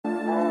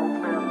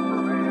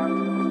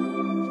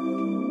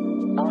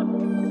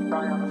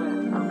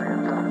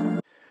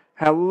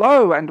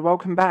Hello and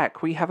welcome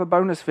back. We have a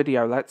bonus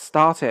video. Let's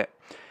start it.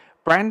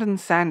 Brandon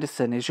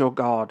Sanderson is your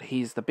god.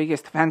 He's the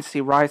biggest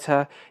fantasy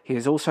writer. He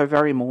is also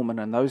very Mormon,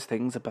 and those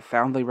things are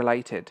profoundly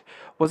related.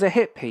 Was a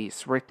hit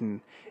piece written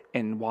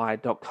in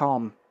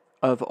Wired.com,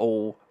 of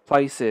all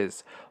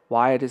places.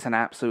 Wired is an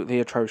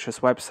absolutely atrocious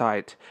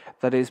website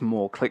that is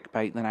more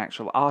clickbait than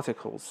actual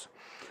articles.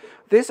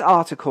 This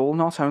article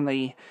not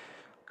only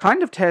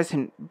kind of tears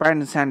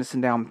Brandon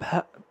Sanderson down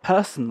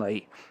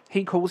personally.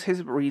 He calls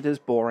his readers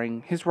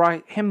boring,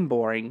 him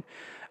boring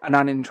and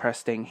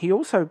uninteresting. He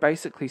also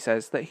basically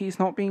says that he's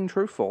not being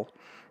truthful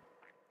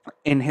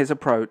in his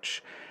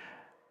approach.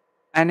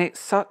 And it's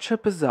such a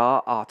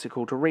bizarre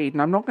article to read.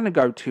 And I'm not going to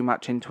go too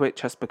much into it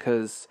just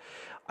because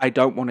I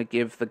don't want to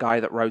give the guy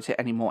that wrote it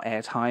any more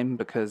airtime,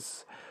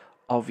 because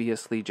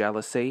obviously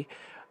jealousy.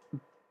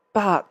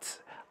 But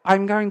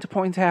I'm going to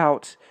point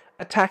out,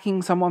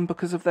 attacking someone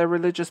because of their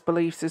religious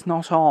beliefs is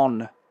not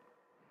on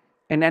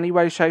in any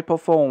way, shape or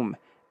form,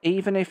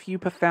 even if you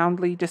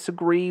profoundly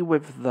disagree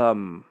with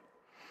them.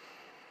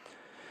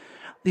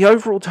 The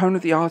overall tone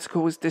of the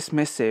article is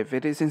dismissive,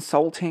 it is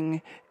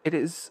insulting, it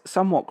is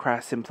somewhat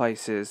crass in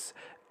places,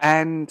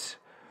 and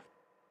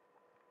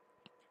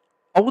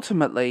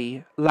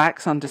ultimately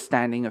lacks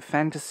understanding of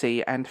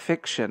fantasy and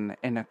fiction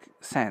in a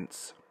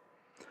sense.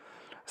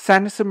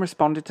 Sanderson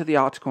responded to the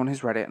article on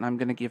his Reddit, and I'm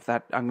going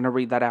to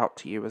read that out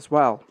to you as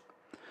well.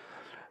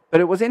 But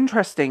it was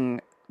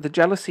interesting. The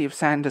jealousy of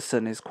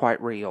Sanderson is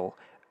quite real,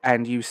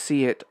 and you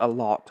see it a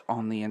lot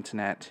on the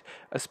internet,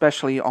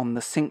 especially on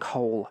the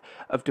sinkhole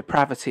of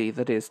depravity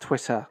that is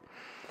Twitter.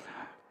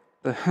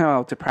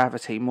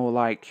 Depravity, more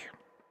like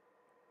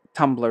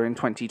Tumblr in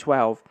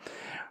 2012.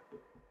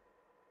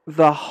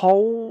 The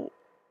whole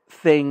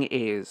thing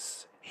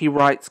is, he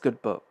writes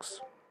good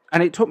books.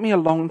 And it took me a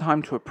long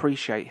time to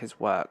appreciate his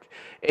work.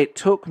 It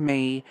took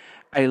me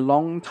a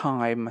long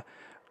time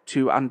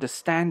to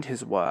understand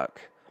his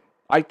work.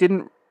 I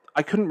couldn't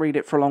read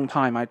it for a long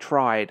time. I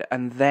tried,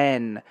 and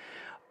then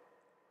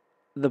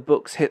the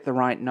books hit the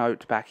right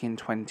note back in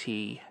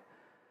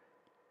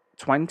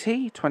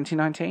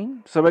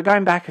 2019? So we're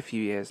going back a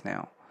few years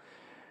now.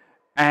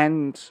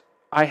 And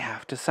I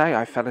have to say,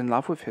 I fell in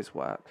love with his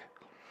work.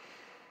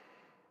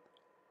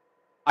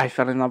 I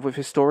fell in love with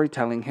his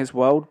storytelling, his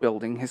world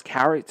building, his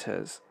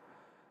characters.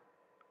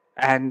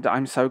 And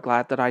I'm so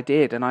glad that I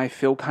did, and I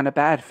feel kind of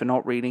bad for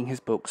not reading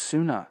his books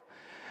sooner.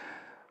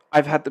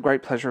 I've had the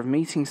great pleasure of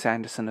meeting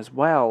Sanderson as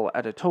well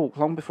at a talk.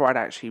 Long before I'd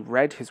actually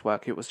read his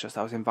work, it was just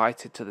I was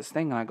invited to this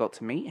thing and I got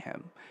to meet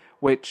him,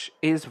 which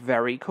is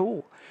very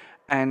cool.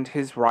 And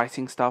his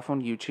writing stuff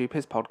on YouTube,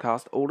 his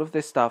podcast, all of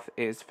this stuff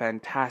is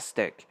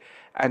fantastic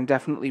and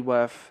definitely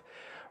worth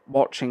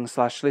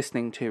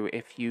watching/listening to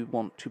if you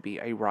want to be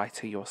a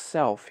writer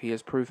yourself. He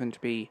has proven to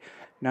be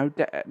no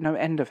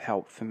end of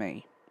help for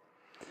me.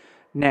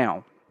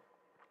 Now,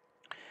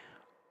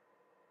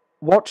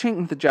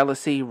 watching the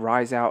jealousy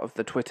rise out of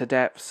the Twitter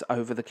depths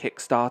over the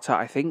Kickstarter,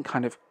 I think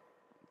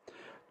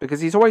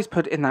because he's always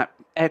put in that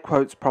air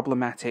quotes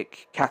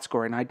problematic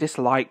category, and I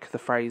dislike the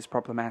phrase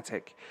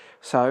problematic.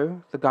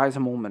 So, the guy's a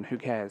Mormon, who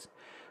cares?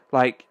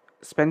 Like,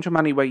 spend your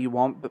money where you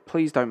want, but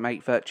please don't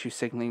make virtue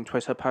signaling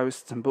Twitter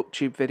posts and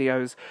booktube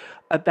videos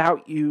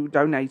about you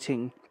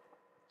donating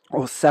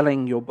or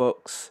selling your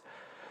books,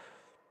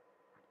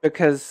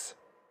 because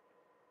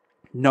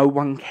no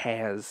one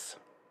cares.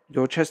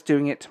 You're just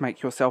doing it to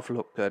make yourself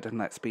look good, and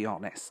let's be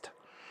honest.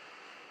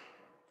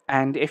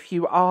 And if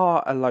you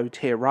are a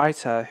low-tier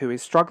writer who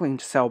is struggling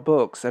to sell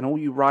books and all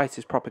you write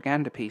is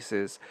propaganda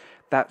pieces,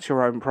 that's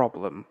your own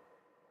problem.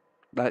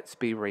 Let's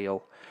be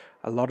real.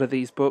 A lot of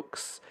these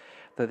books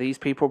that these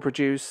people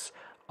produce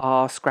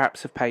are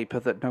scraps of paper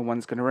that no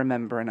one's going to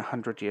remember in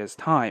 100 years'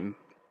 time.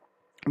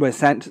 Where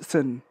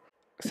Sanderson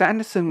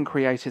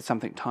created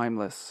something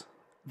timeless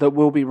that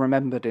will be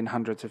remembered in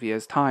hundreds of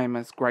years' time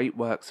as great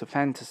works of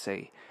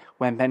fantasy,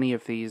 where many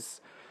of these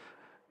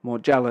more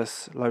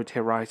jealous,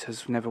 low-tier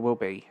writers never will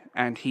be.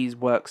 And he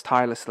works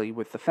tirelessly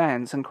with the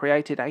fans and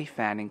created a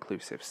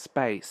fan-inclusive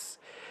space.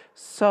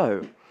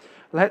 So,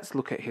 let's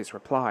look at his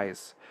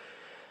replies.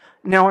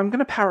 Now, I'm going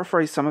to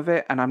paraphrase some of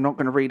it, and I'm not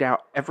going to read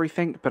out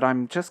everything, but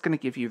I'm just going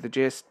to give you the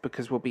gist,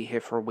 because we'll be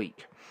here for a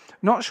week.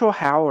 Not sure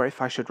how or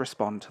if I should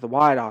respond to the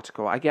Wired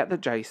article. I get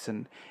that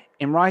Jason,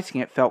 in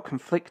writing it, felt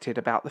conflicted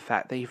about the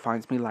fact that he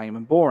finds me lame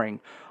and boring.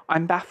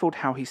 I'm baffled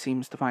how he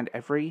seems to find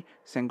every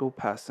single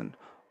person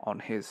on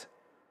his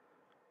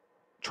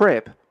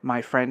trip,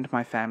 my friend,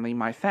 my family,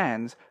 my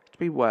fans, to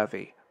be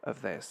worthy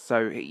of this.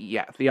 So,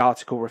 yeah, the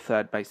article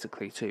referred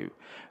basically to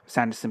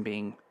Sanderson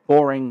being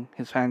boring,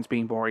 his fans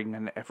being boring,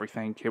 and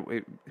everything,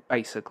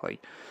 basically.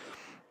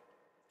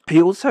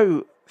 He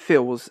also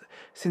feels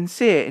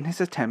sincere in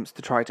his attempts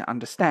to try to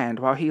understand.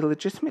 While he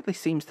legitimately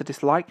seems to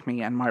dislike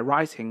me and my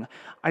writing,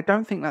 I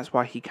don't think that's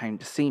why he came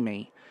to see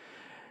me.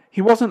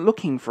 He wasn't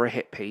looking for a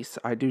hit piece.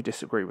 I do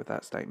disagree with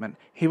that statement.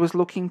 He was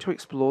looking to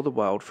explore the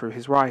world through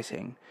his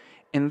writing.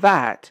 In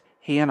that,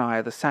 he and I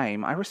are the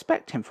same. I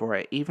respect him for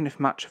it, even if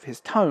much of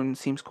his tone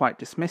seems quite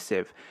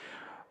dismissive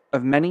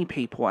of many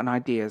people and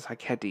ideas I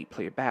care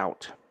deeply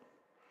about.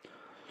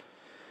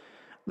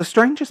 The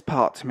strangest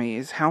part to me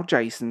is how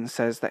Jason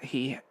says that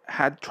he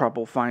had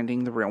trouble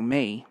finding the real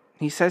me.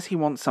 He says he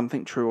wants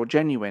something true or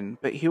genuine,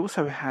 but he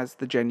also has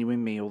the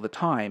genuine me all the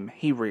time.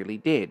 He really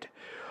did.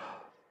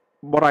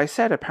 What I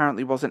said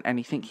apparently wasn't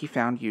anything he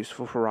found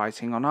useful for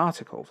writing on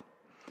articles.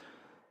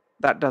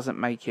 That doesn't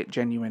make it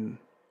genuine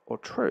or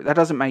true. That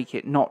doesn't make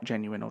it not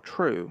genuine or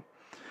true.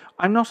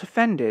 I'm not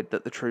offended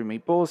that the true me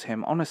bores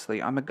him.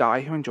 Honestly, I'm a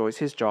guy who enjoys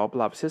his job,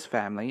 loves his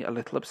family, a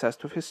little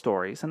obsessed with his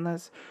stories, and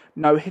there's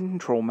no hidden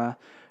trauma,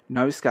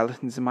 no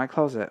skeletons in my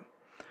closet.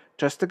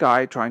 Just a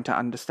guy trying to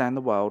understand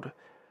the world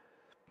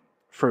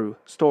through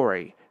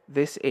story.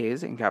 This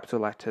is, in capital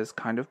letters,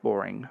 kind of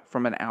boring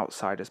from an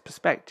outsider's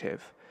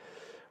perspective.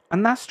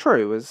 And that's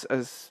true,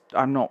 as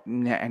I'm not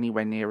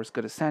anywhere near as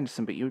good as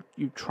Sanderson, but you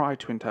try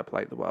to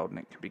interpolate the world and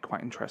it can be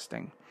quite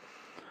interesting.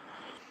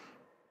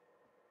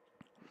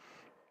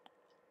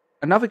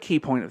 Another key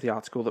point of the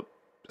article that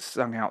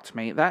sung out to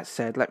me, that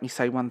said, let me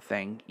say one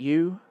thing.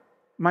 You,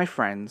 my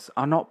friends,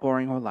 are not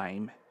boring or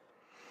lame.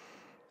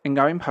 In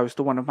Going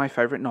Postal, one of my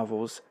favourite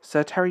novels,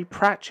 Sir Terry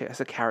Pratchett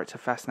is a character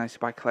fascinated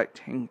by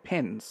collecting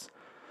pins.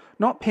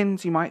 Not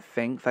pins you might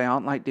think, they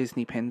aren't like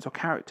Disney pins or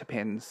character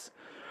pins.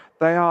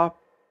 They are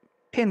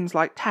pins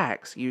like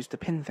tacks used to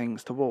pin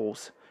things to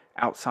walls.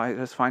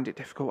 Outsiders find it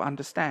difficult to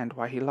understand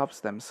why he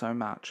loves them so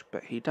much,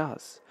 but he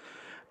does.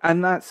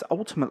 And that's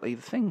ultimately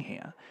the thing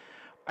here.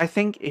 I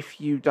think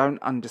if you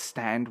don't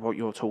understand what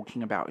you're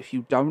talking about, if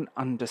you don't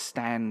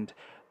understand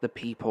the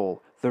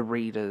people, the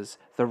readers,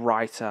 the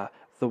writer,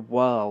 the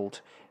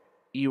world,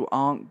 you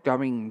aren't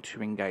going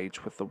to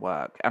engage with the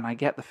work. And I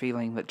get the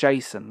feeling that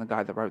Jason, the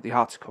guy that wrote the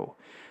article,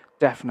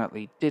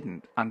 definitely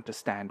didn't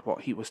understand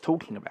what he was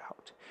talking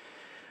about.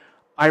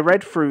 I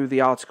read through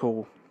the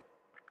article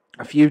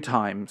a few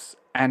times,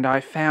 and I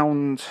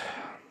found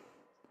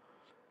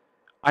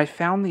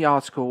the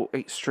article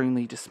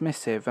extremely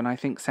dismissive, and I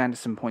think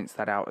Sanderson points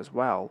that out as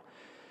well.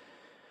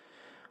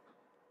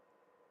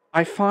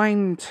 I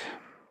find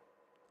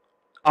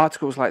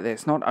articles like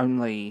this not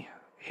only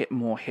hit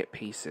more hit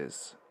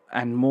pieces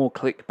and more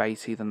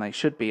clickbaity than they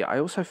should be, I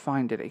also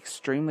find it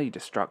extremely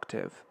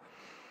destructive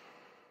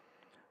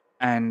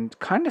and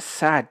kind of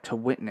sad to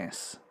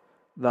witness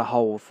the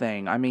whole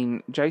thing. I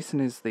mean,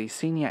 Jason is the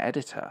senior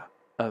editor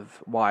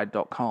of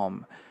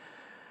Wired.com,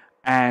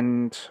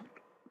 and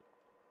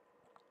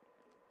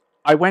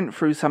I went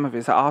through some of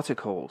his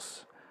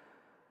articles.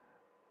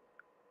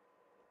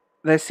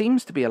 There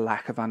seems to be a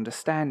lack of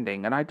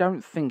understanding, and I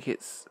don't think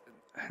it's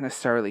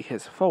necessarily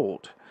his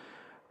fault,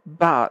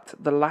 but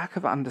the lack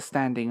of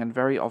understanding and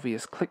very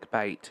obvious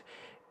clickbait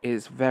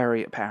is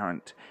very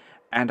apparent,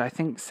 and I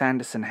think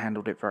Sanderson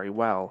handled it very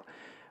well.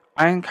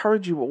 I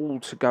encourage you all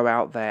to go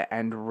out there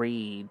and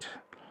read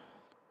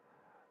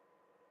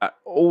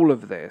all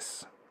of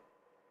this.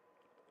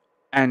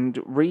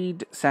 And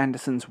read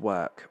Sanderson's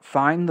work.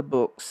 Find the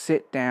books,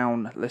 sit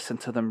down, listen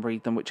to them,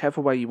 read them,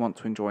 whichever way you want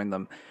to enjoy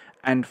them,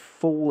 and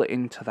fall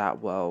into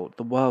that world.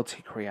 The worlds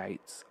he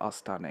creates are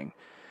stunning,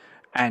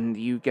 and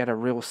you get a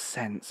real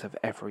sense of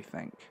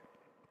everything.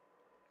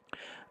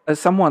 As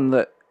someone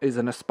that is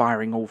an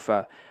aspiring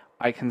author,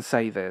 I can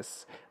say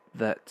this,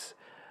 that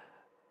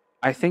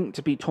I think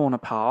to be torn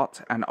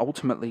apart and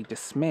ultimately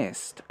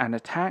dismissed and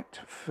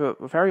attacked,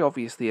 very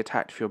obviously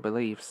attacked for your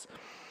beliefs,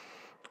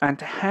 and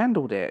to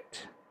handle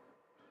it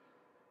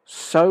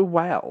so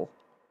well,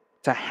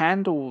 to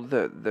handle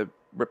the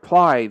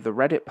reply, the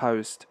Reddit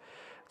post,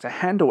 to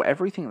handle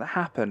everything that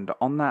happened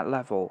on that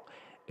level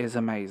is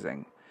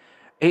amazing.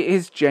 It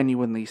is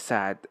genuinely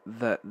sad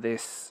that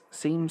this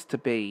seems to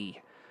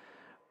be,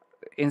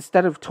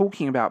 instead of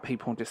talking about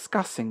people and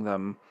discussing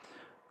them,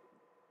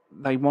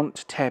 they want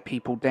to tear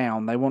people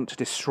down, they want to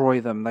destroy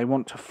them, they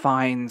want to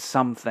find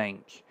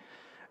something,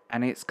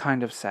 and it's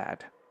kind of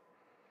sad.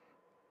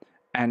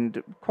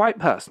 And quite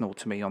personal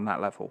to me on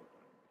that level.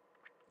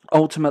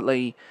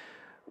 Ultimately,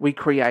 we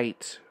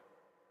create,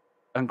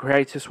 and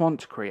creators want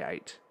to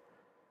create.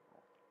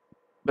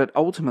 But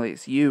ultimately,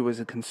 it's you as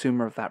a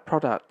consumer of that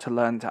product to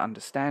learn to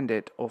understand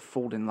it or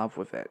fall in love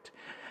with it.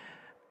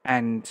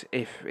 And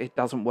if it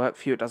doesn't work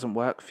for you, it doesn't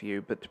work for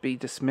you. But to be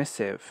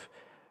dismissive,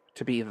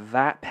 to be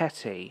that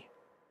petty,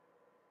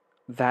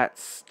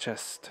 that's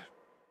just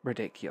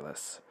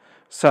ridiculous.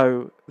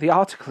 So, the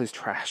article is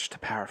trash, to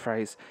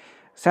paraphrase.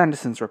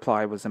 Sanderson's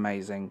reply was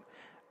amazing,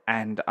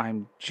 and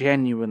I'm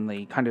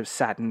genuinely kind of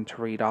saddened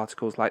to read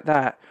articles like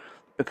that,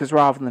 because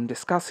rather than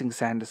discussing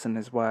Sanderson and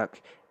his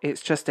work,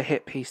 it's just a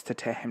hit piece to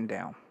tear him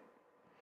down.